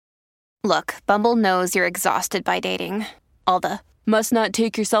Look, Bumble knows you're exhausted by dating. All the must not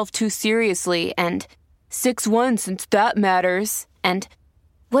take yourself too seriously and 6'1" since that matters. And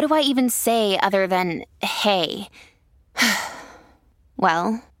what do I even say other than, hey?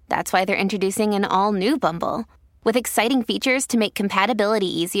 Well, that's why they're introducing an all-new Bumble with exciting features to make compatibility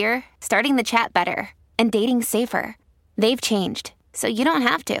easier, starting the chat better, and dating safer. They've changed, so you don't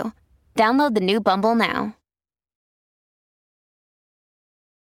have to. Download the new Bumble now.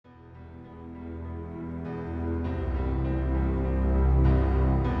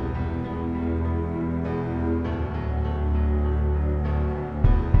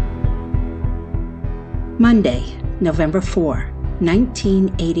 Monday, November 4,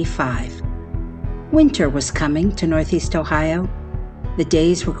 1985. Winter was coming to Northeast Ohio. The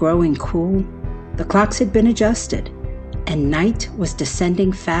days were growing cool, the clocks had been adjusted, and night was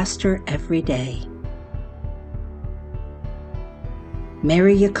descending faster every day.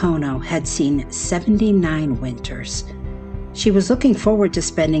 Mary Yocono had seen 79 winters. She was looking forward to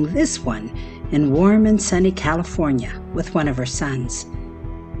spending this one in warm and sunny California with one of her sons.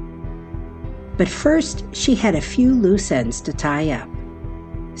 But first, she had a few loose ends to tie up.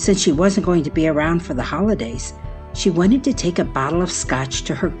 Since she wasn't going to be around for the holidays, she wanted to take a bottle of scotch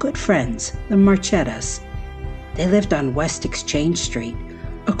to her good friends, the Marchettas. They lived on West Exchange Street,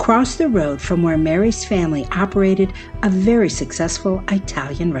 across the road from where Mary's family operated a very successful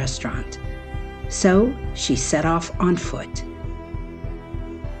Italian restaurant. So she set off on foot.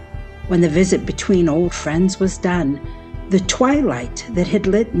 When the visit between old friends was done, the twilight that had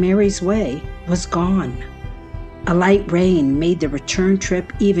lit Mary's way was gone. A light rain made the return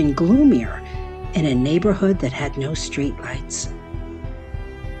trip even gloomier in a neighborhood that had no streetlights.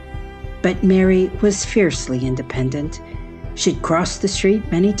 But Mary was fiercely independent. She'd crossed the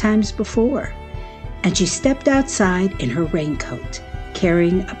street many times before, and she stepped outside in her raincoat,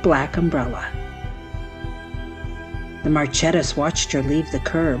 carrying a black umbrella. The Marchettas watched her leave the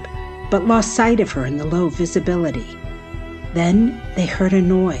curb, but lost sight of her in the low visibility. Then they heard a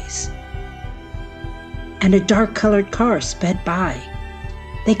noise, and a dark-colored car sped by.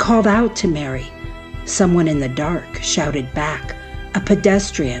 They called out to Mary. Someone in the dark shouted back, a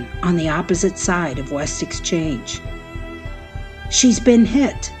pedestrian on the opposite side of West Exchange. "She's been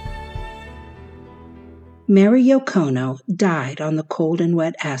hit." Mary Yocono died on the cold and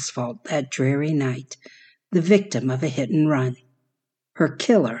wet asphalt that dreary night, the victim of a hit and run. Her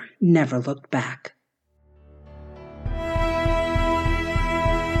killer never looked back.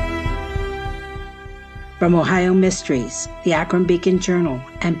 From Ohio Mysteries, the Akron Beacon Journal,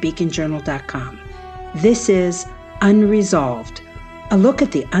 and beaconjournal.com, this is Unresolved, a look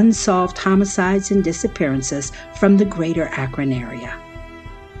at the unsolved homicides and disappearances from the greater Akron area.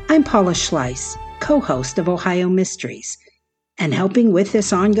 I'm Paula Schleiss, co-host of Ohio Mysteries, and helping with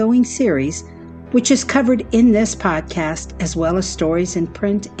this ongoing series, which is covered in this podcast as well as stories in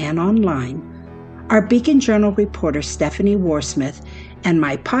print and online, are Beacon Journal reporter Stephanie Warsmith and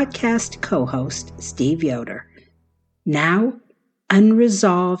my podcast co-host, Steve Yoder. Now,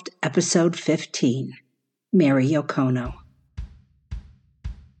 Unresolved, Episode 15, Mary Yocono.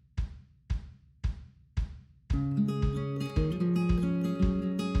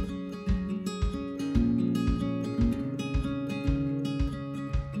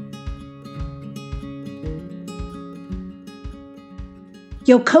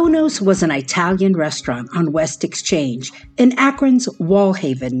 Yocono's was an Italian restaurant on West Exchange in Akron's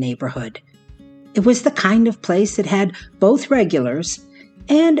Wallhaven neighborhood. It was the kind of place that had both regulars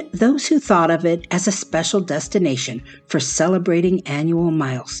and those who thought of it as a special destination for celebrating annual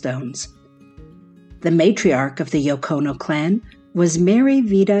milestones. The matriarch of the Yocono clan was Mary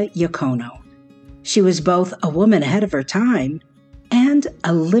Vita Yocono. She was both a woman ahead of her time and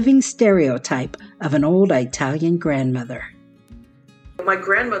a living stereotype of an old Italian grandmother. My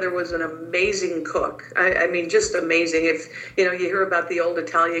grandmother was an amazing cook. I mean, just amazing. If you hear about the old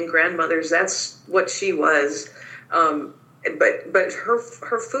Italian grandmothers, that's what she was. But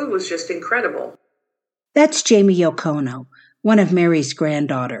her food was just incredible. That's Jamie Yocono, one of Mary's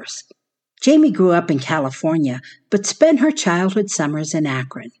granddaughters. Jamie grew up in California, but spent her childhood summers in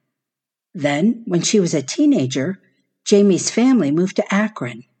Akron. Then, when she was a teenager, Jamie's family moved to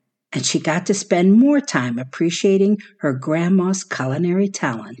Akron, and she got to spend more time appreciating her grandma's culinary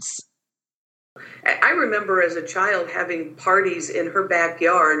talents. I remember as a child having parties in her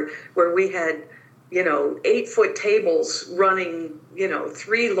backyard where we had, 8-foot tables running,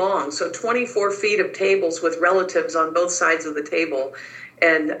 3 long. So 24 feet of tables with relatives on both sides of the table.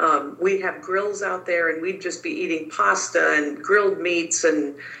 And we'd have grills out there and we'd just be eating pasta and grilled meats.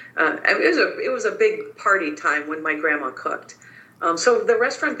 And it was a big party time when my grandma cooked. So the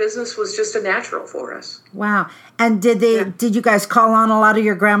restaurant business was just a natural for us. Wow. And did you guys call on a lot of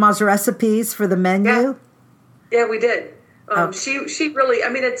your grandma's recipes for the menu? Yeah, we did. She really, I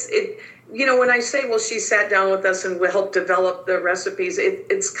mean, when I say, well, she sat down with us and helped develop the recipes,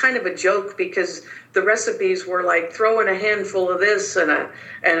 it's kind of a joke because the recipes were like throw in a handful of this and a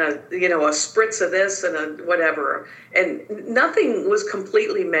spritz of this and a whatever. And nothing was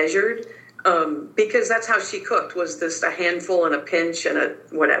completely measured because that's how she cooked, was just a handful and a pinch and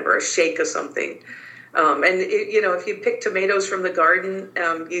a shake of something. If you picked tomatoes from the garden,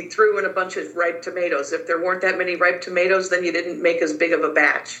 you threw in a bunch of ripe tomatoes. If there weren't that many ripe tomatoes, then you didn't make as big of a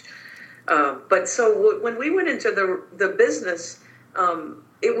batch. But so when we went into the business,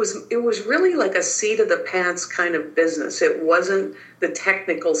 it was really like a seat of the pants kind of business. It wasn't the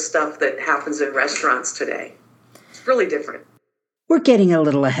technical stuff that happens in restaurants today. It's really different. We're getting a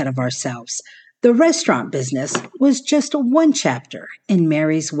little ahead of ourselves. The restaurant business was just one chapter in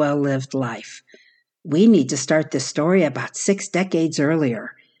Mary's well-lived life. We need to start this story about 6 decades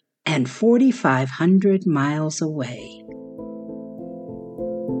earlier and 4,500 miles away.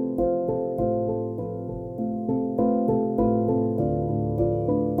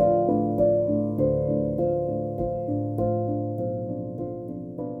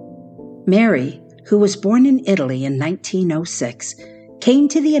 Mary, who was born in Italy in 1906, came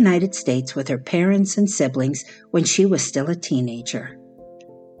to the United States with her parents and siblings when she was still a teenager.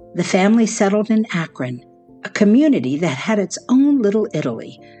 The family settled in Akron, a community that had its own little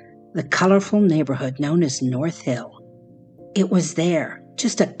Italy, the colorful neighborhood known as North Hill. It was there,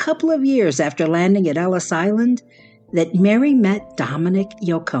 just a couple of years after landing at Ellis Island, that Mary met Dominic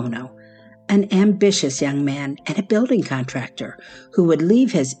Yocono, an ambitious young man and a building contractor who would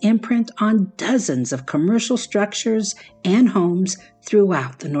leave his imprint on dozens of commercial structures and homes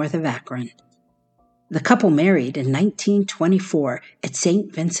throughout the north of Akron. The couple married in 1924 at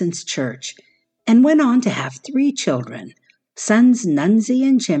St. Vincent's Church and went on to have 3 children, sons Nunzi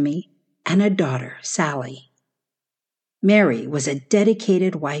and Jimmy, and a daughter, Sally. Mary was a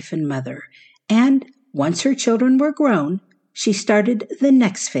dedicated wife and mother, and once her children were grown, she started the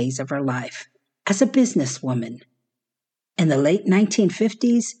next phase of her life as a businesswoman. In the late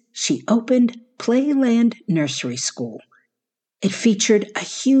 1950s, she opened Playland Nursery School. It featured a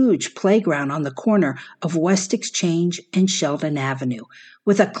huge playground on the corner of West Exchange and Sheldon Avenue,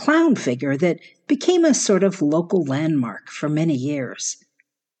 with a clown figure that became a sort of local landmark for many years.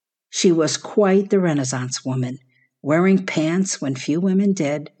 She was quite the Renaissance woman, wearing pants when few women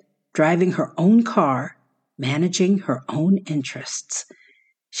did, driving her own car, managing her own interests.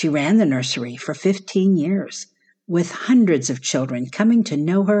 She ran the nursery for 15 years, with hundreds of children coming to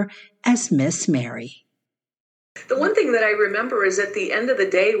know her as Miss Mary. The one thing that I remember is at the end of the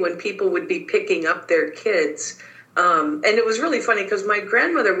day when people would be picking up their kids, and it was really funny because my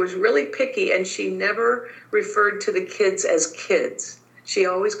grandmother was really picky and she never referred to the kids as kids. She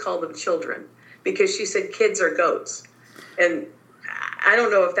always called them children because she said kids are goats. And I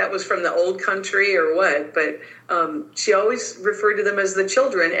don't know if that was from the old country or what, but she always referred to them as the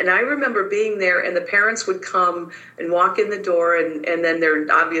children. And I remember being there and the parents would come and walk in the door and then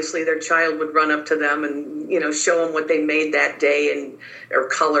obviously their child would run up to them and, show them what they made that day or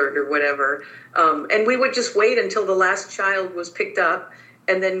colored or whatever. And we would just wait until the last child was picked up.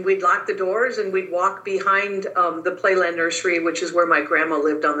 And then we'd lock the doors and we'd walk behind the Playland Nursery, which is where my grandma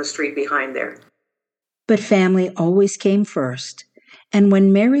lived on the street behind there. But family always came first. And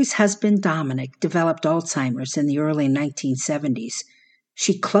when Mary's husband Dominic developed Alzheimer's in the early 1970s,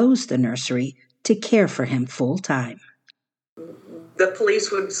 she closed the nursery to care for him full time. The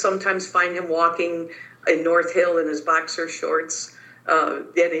police would sometimes find him walking in North Hill in his boxer shorts. And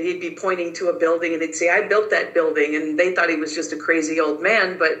he'd be pointing to a building and he'd say, I built that building. And they thought he was just a crazy old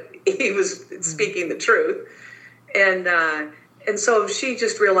man, but he was speaking the truth. And so she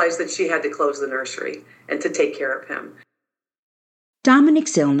just realized that she had to close the nursery and to take care of him.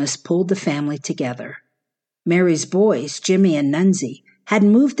 Dominic's illness pulled the family together. Mary's boys, Jimmy and Nunzi, had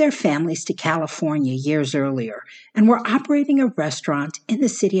moved their families to California years earlier and were operating a restaurant in the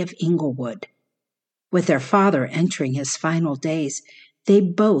city of Inglewood. With their father entering his final days, they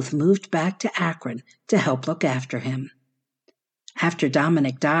both moved back to Akron to help look after him. After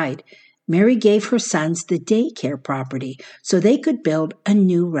Dominic died, Mary gave her sons the daycare property so they could build a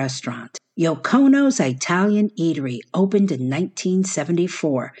new restaurant. Yocono's Italian Eatery opened in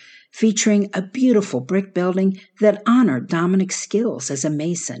 1974, featuring a beautiful brick building that honored Dominic's skills as a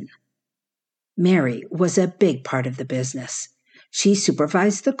mason. Mary was a big part of the business. She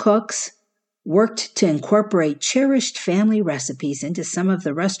supervised the cooks, worked to incorporate cherished family recipes into some of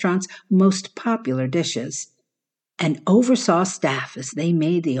the restaurant's most popular dishes, and oversaw staff as they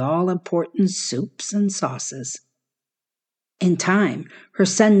made the all-important soups and sauces. In time, her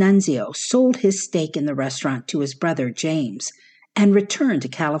son Nunzio sold his stake in the restaurant to his brother James and returned to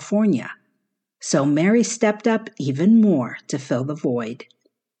California. So Mary stepped up even more to fill the void.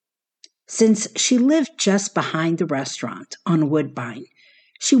 Since she lived just behind the restaurant on Woodbine,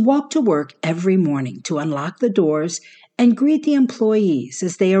 she walked to work every morning to unlock the doors and greet the employees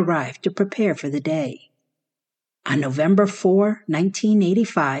as they arrived to prepare for the day. On November 4,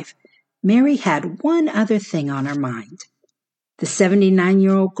 1985, Mary had one other thing on her mind. The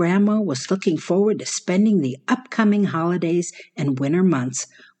 79-year-old grandma was looking forward to spending the upcoming holidays and winter months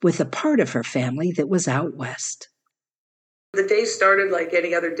with a part of her family that was out west. The day started like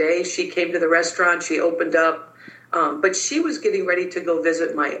any other day. She came to the restaurant, she opened up, but she was getting ready to go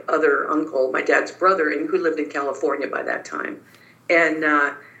visit my other uncle, my dad's brother, and who lived in California by that time. And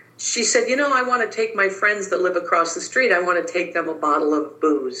she said, I want to take my friends that live across the street, I want to take them a bottle of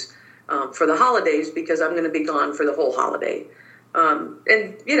booze for the holidays because I'm going to be gone for the whole holiday.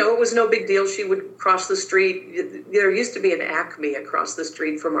 It was no big deal. She would cross the street. There used to be an Acme across the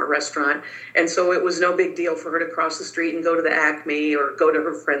street from our restaurant. And so it was no big deal for her to cross the street and go to the Acme or go to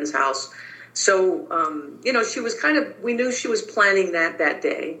her friend's house. So, she was we knew she was planning that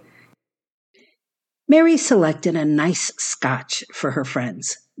day. Mary selected a nice scotch for her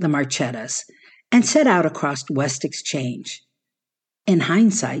friends, the Marchettas, and set out across West Exchange. In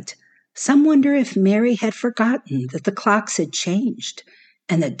hindsight, some wonder if Mary had forgotten that the clocks had changed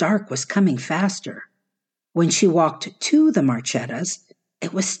and that dark was coming faster. When she walked to the Marchettas,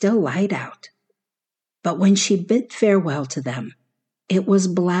 it was still light out. But when she bid farewell to them, it was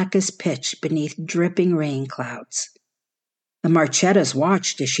black as pitch beneath dripping rain clouds. The Marchettas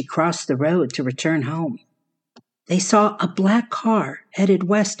watched as she crossed the road to return home. They saw a black car headed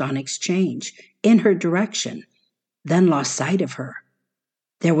west on Exchange in her direction, then lost sight of her.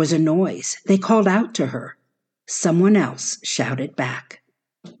 There was a noise. They called out to her. Someone else shouted back.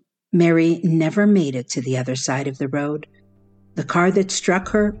 Mary never made it to the other side of the road. The car that struck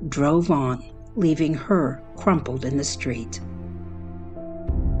her drove on, leaving her crumpled in the street.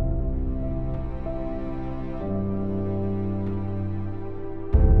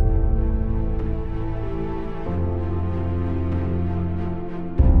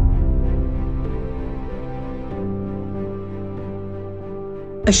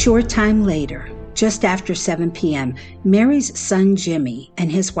 A short time later, just after 7 p.m., Mary's son Jimmy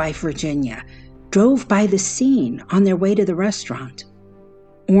and his wife Virginia drove by the scene on their way to the restaurant.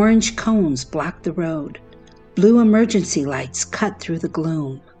 Orange cones blocked the road. Blue emergency lights cut through the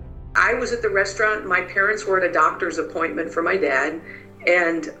gloom. I was at the restaurant. My parents were at a doctor's appointment for my dad.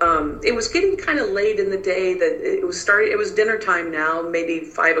 And it was getting kind of late in the day. It was dinner time now, maybe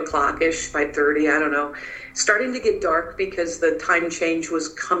 5 o'clock-ish, 5:30, I don't know. Starting to get dark because the time change was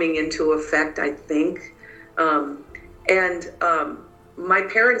coming into effect, I think. My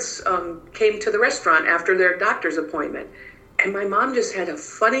parents came to the restaurant after their doctor's appointment. And my mom just had a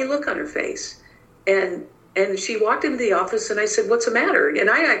funny look on her face. And she walked into the office and I said, "What's the matter?" And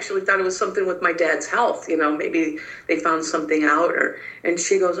I actually thought it was something with my dad's health. Maybe they found something out. And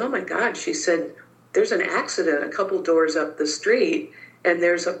she goes, "Oh my God," she said, "there's an accident a couple doors up the street and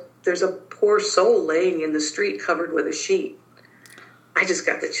there's a poor soul laying in the street covered with a sheet." I just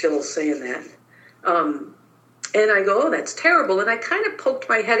got the chills saying that. And I go, "Oh, that's terrible." And I kind of poked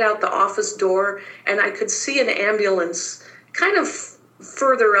my head out the office door and I could see an ambulance kind of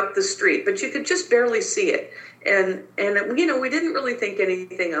further up the street, but you could just barely see it. And we didn't really think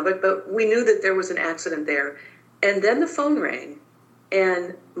anything of it, but we knew that there was an accident there. And then the phone rang,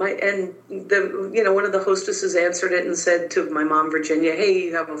 and one of the hostesses answered it and said to my mom, Virginia, "Hey,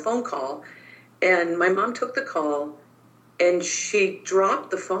 you have a phone call." And my mom took the call, and she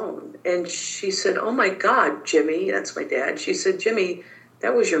dropped the phone, and she said, "Oh my God, Jimmy," that's my dad. She said, "Jimmy,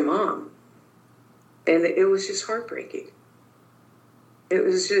 that was your mom." And it was just heartbreaking. It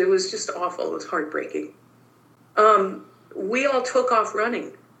was just awful. It was heartbreaking. We all took off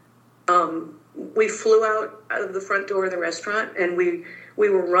running. We flew out of the front door of the restaurant, and we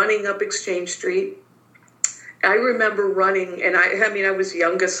were running up Exchange Street. I remember running, and I was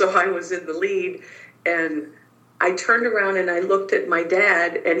youngest, so I was in the lead, and I turned around and I looked at my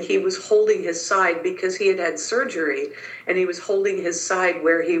dad, and he was holding his side because he had had surgery, and he was holding his side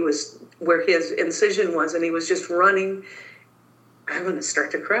where his incision was, and he was just running. I'm going to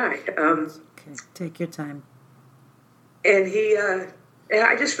start to cry. Okay, take your time. And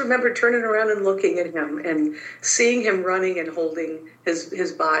I just remember turning around and looking at him and seeing him running and holding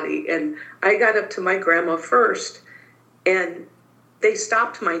his body. And I got up to my grandma first, and they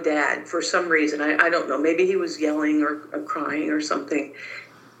stopped my dad for some reason. I don't know. Maybe he was yelling or crying or something.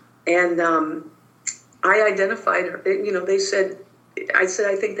 And I identified her. They said, I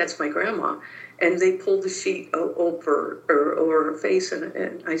think that's my grandma. And they pulled the sheet over her face.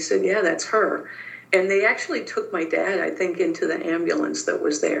 And I said, yeah, that's her. And they actually took my dad, I think, into the ambulance that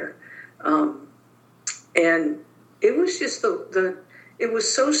was there. And it was just it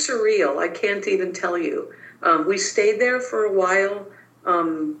was so surreal. I can't even tell you. We stayed there for a while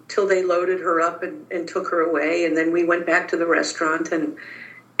till they loaded her up and took her away. And then we went back to the restaurant. And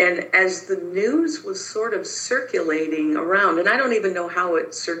as the news was sort of circulating around, and I don't even know how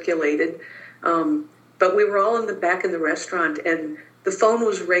it circulated, but we were all in the back of the restaurant, and the phone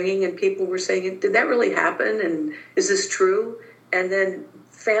was ringing, and people were saying, did that really happen? And is this true? And then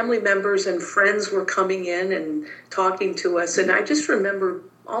family members and friends were coming in and talking to us. And I just remember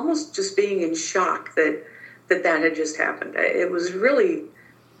almost just being in shock that had just happened. It was really,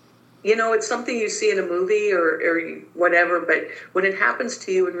 it's something you see in a movie or whatever, but when it happens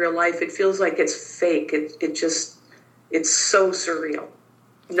to you in real life, it feels like it's fake. It's so surreal.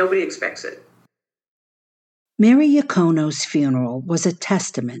 Nobody expects it. Mary Yocono's funeral was a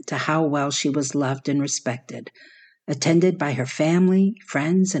testament to how well she was loved and respected, attended by her family,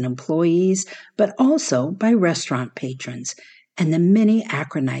 friends, and employees, but also by restaurant patrons and the many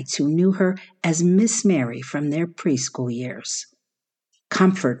Akronites who knew her as Miss Mary from their preschool years.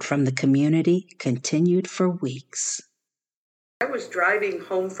 Comfort from the community continued for weeks. I was driving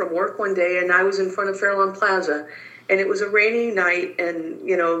home from work one day, and I was in front of Fairlawn Plaza, and it was a rainy night, and,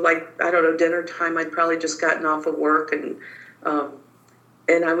 dinner time. I'd probably just gotten off of work, and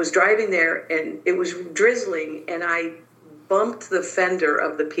I was driving there, and it was drizzling, and I bumped the fender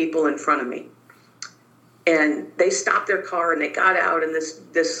of the people in front of me. And they stopped their car, and they got out, and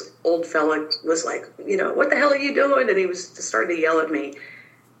this old fella was like, what the hell are you doing? And he was starting to yell at me.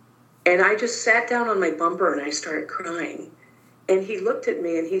 And I just sat down on my bumper, and I started crying. And he looked at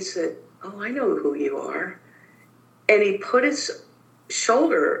me, and he said, oh, I know who you are. And he put his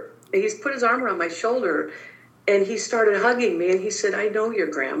arm around my shoulder, and he started hugging me, and he said, I know your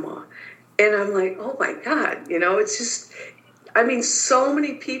grandma. And I'm like, oh my God, it's just, so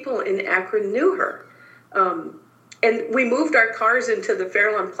many people in Akron knew her. And we moved our cars into the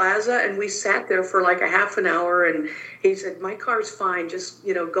Fairlawn Plaza, and we sat there for like a half an hour, and he said, my car's fine, just,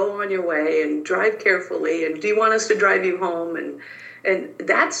 go on your way and drive carefully, and do you want us to drive you home? And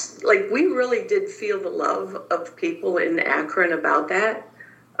that's, like, we really did feel the love of people in Akron about that.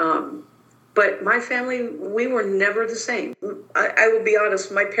 But my family, we were never the same. I will be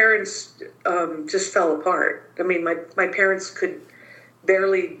honest, my parents just fell apart. My parents could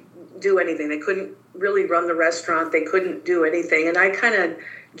barely do anything. They couldn't really run the restaurant. They couldn't do anything. And I kind of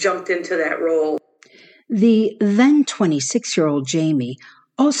jumped into that role. The then 26-year-old Jamie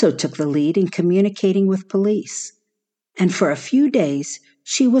also took the lead in communicating with police. And for a few days,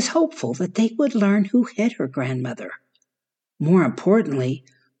 she was hopeful that they would learn who hit her grandmother. More importantly,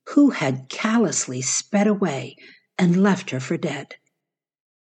 who had callously sped away and left her for dead.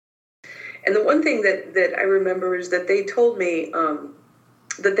 And the one thing that I remember is that they told me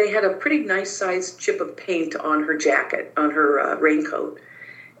that they had a pretty nice sized chip of paint on her jacket, on her raincoat.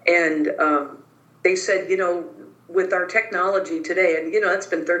 And they said, with our technology today, and, that's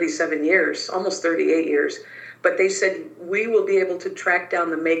been 37 years, almost 38 years, but they said, we will be able to track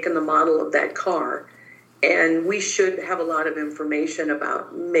down the make and the model of that car. And we should have a lot of information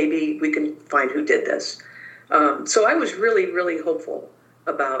about, maybe we can find who did this. So I was really, really hopeful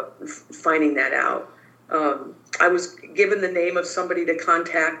about finding that out. I was given the name of somebody to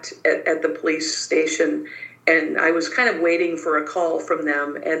contact at the police station, and I was kind of waiting for a call from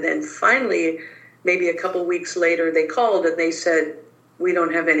them. And then finally, maybe a couple weeks later, they called and they said, we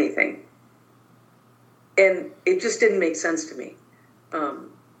don't have anything. And it just didn't make sense to me.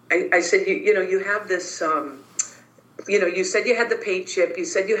 I said, you have this, you said you had the paint chip, you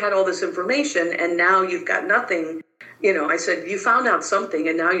said you had all this information, and now you've got nothing. I said, you found out something,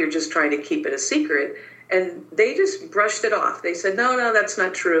 and now you're just trying to keep it a secret. And they just brushed it off. They said, no, that's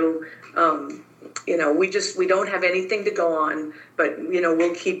not true. We don't have anything to go on, but,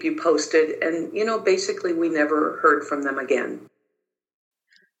 we'll keep you posted. And, basically we never heard from them again.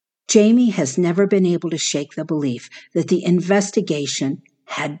 Jamie has never been able to shake the belief that the investigation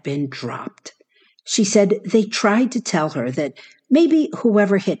had been dropped. She said they tried to tell her that maybe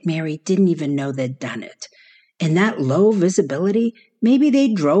whoever hit Mary didn't even know they'd done it. In that low visibility, maybe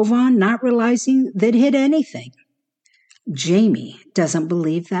they drove on not realizing they'd hit anything. Jamie doesn't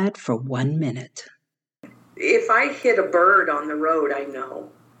believe that for 1 minute. If I hit a bird on the road, I know.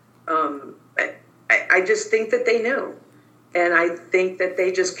 I just think that they knew. And I think that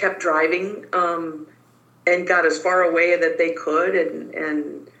they just kept driving and got as far away that they could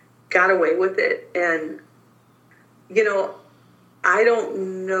and got away with it. And, I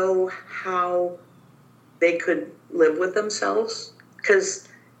don't know how they could live with themselves because,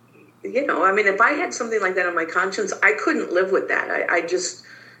 if I had something like that on my conscience, I couldn't live with that.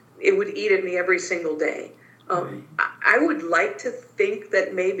 It would eat at me every single day. I would like to think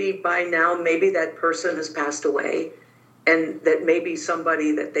that maybe by now, maybe that person has passed away and that maybe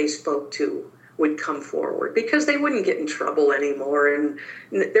somebody that they spoke to would come forward because they wouldn't get in trouble anymore and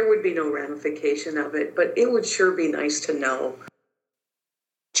there would be no ramification of it. But it would sure be nice to know.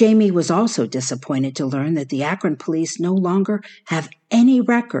 Jamie was also disappointed to learn that the Akron police no longer have any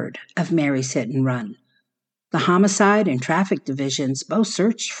record of Mary's hit and run. The homicide and traffic divisions both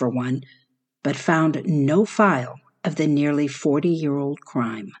searched for one, but found no file of the nearly 40-year-old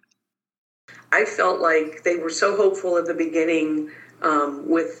crime. I felt like they were so hopeful at the beginning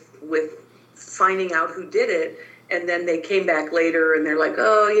with finding out who did it, and then they came back later and they're like,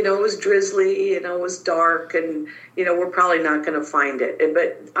 it was drizzly, it was dark, and, we're probably not going to find it.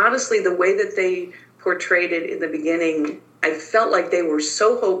 But honestly, the way that they portrayed it in the beginning, I felt like they were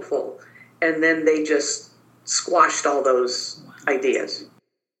so hopeful, and then they just squashed all those ideas.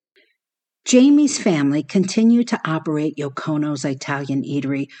 Jamie's family continued to operate Yocono's Italian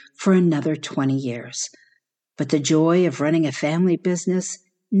eatery for another 20 years, but the joy of running a family business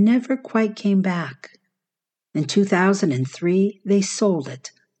never quite came back. In 2003, they sold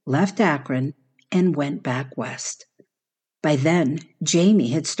it, left Akron, and went back west. By then, Jamie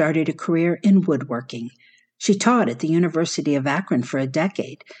had started a career in woodworking. She taught at the University of Akron for a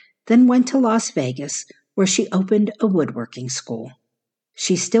decade, then went to Las Vegas, where she opened a woodworking school.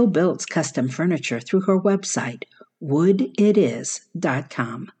 She still builds custom furniture through her website,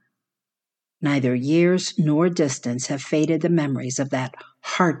 wooditis.com. Neither years nor distance have faded the memories of that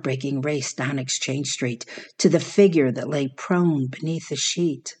heartbreaking race down Exchange Street to the figure that lay prone beneath the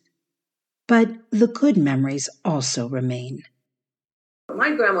sheet. But the good memories also remain.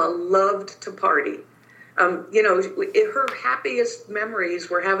 My grandma loved to party. Her happiest memories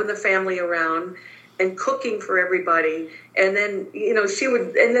were having the family around and cooking for everybody. And then, she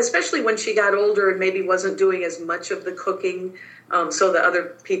would, and especially when she got older and maybe wasn't doing as much of the cooking, so the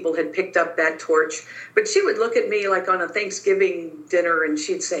other people had picked up that torch. But she would look at me like on a Thanksgiving dinner and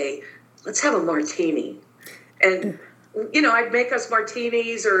she'd say, let's have a martini. And, I'd make us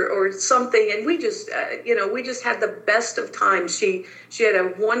martinis or something. And we just had the best of times. She had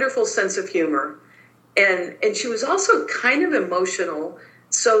a wonderful sense of humor. And she was also kind of emotional.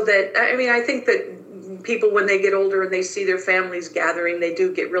 So that, I think that people, when they get older and they see their families gathering, they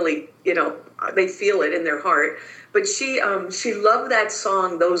do get really, they feel it in their heart. But she loved that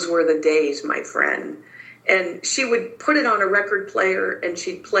song, Those Were the Days, My Friend. And she would put it on a record player and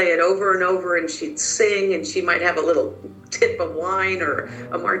she'd play it over and over and she'd sing and she might have a little tip of wine or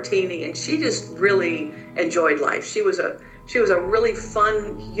a martini. And she just really enjoyed life. She was a really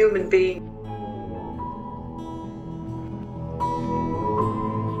fun human being.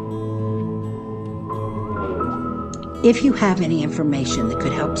 If you have any information that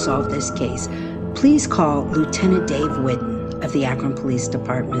could help solve this case, please call Lieutenant Dave Whidden of the Akron Police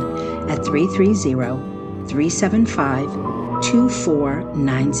Department at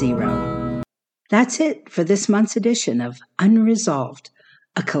 330-375-2490. That's it for this month's edition of Unresolved,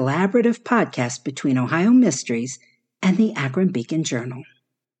 a collaborative podcast between Ohio Mysteries and the Akron Beacon Journal.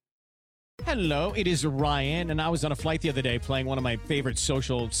 Hello, it is Ryan, and I was on a flight the other day playing one of my favorite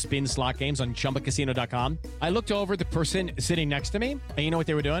social spin slot games on ChumbaCasino.com. I looked over at the person sitting next to me, and you know what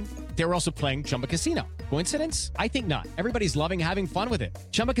they were doing? They were also playing Chumba Casino. Coincidence? I think not. Everybody's loving having fun with it.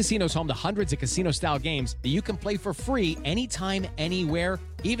 Chumba Casino is home to hundreds of casino-style games that you can play for free anytime, anywhere,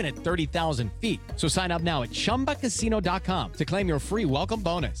 even at 30,000 feet. So sign up now at ChumbaCasino.com to claim your free welcome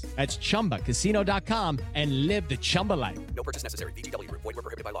bonus. That's ChumbaCasino.com and live the Chumba life. No purchase necessary. VGW. Void where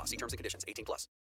prohibited by law. See terms and conditions. 18+.